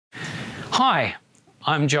Hi,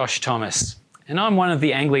 I'm Josh Thomas, and I'm one of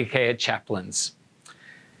the Anglicare chaplains.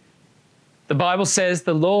 The Bible says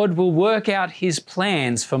the Lord will work out his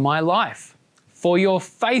plans for my life. For your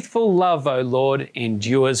faithful love, O Lord,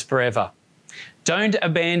 endures forever. Don't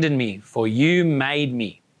abandon me, for you made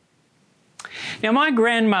me. Now, my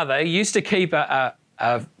grandmother used to keep a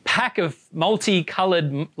pack of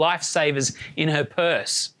multicoloured Lifesavers in her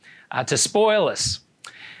purse to spoil us.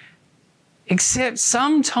 Except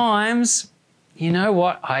sometimes, you know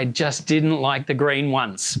what, I just didn't like the green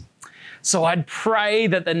ones. So I'd pray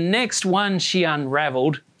that the next one she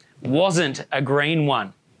unravelled wasn't a green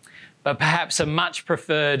one, but perhaps a much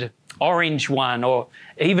preferred orange one, or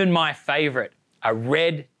even my favourite, a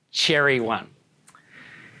red cherry one.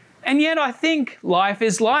 And yet I think life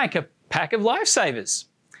is like a pack of Lifesavers.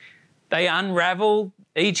 They unravel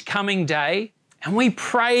each coming day, and we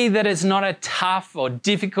pray that it's not a tough or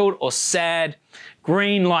difficult or sad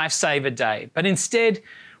green Lifesaver day, but instead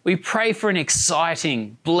we pray for an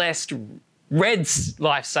exciting, blessed red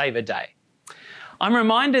Lifesaver day. I'm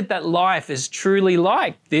reminded that life is truly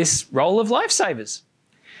like this roll of Lifesavers.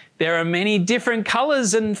 There are many different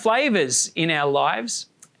colours and flavours in our lives,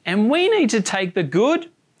 and we need to take the good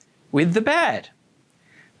with the bad.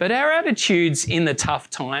 But our attitudes in the tough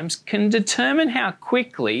times can determine how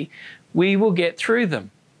quickly we will get through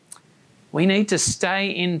them. We need to stay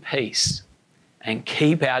in peace and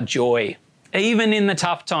keep our joy, even in the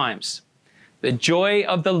tough times. The joy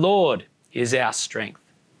of the Lord is our strength.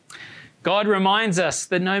 God reminds us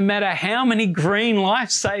that no matter how many green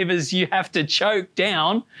Lifesavers you have to choke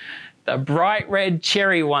down, the bright red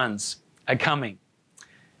cherry ones are coming.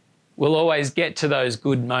 We'll always get to those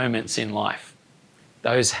good moments in life,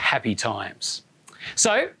 those happy times.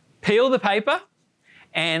 So peel the paper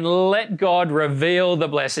and let God reveal the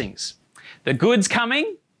blessings. The good's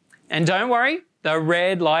coming, and don't worry, the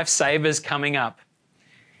red Lifesaver's coming up.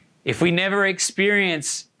 If we never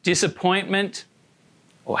experience disappointment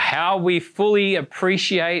or how we fully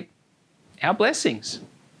appreciate our blessings.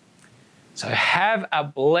 So have a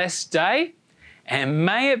blessed day, and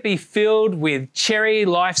may it be filled with cherry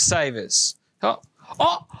Lifesavers. Oh,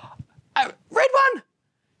 a red one!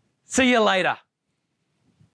 See you later.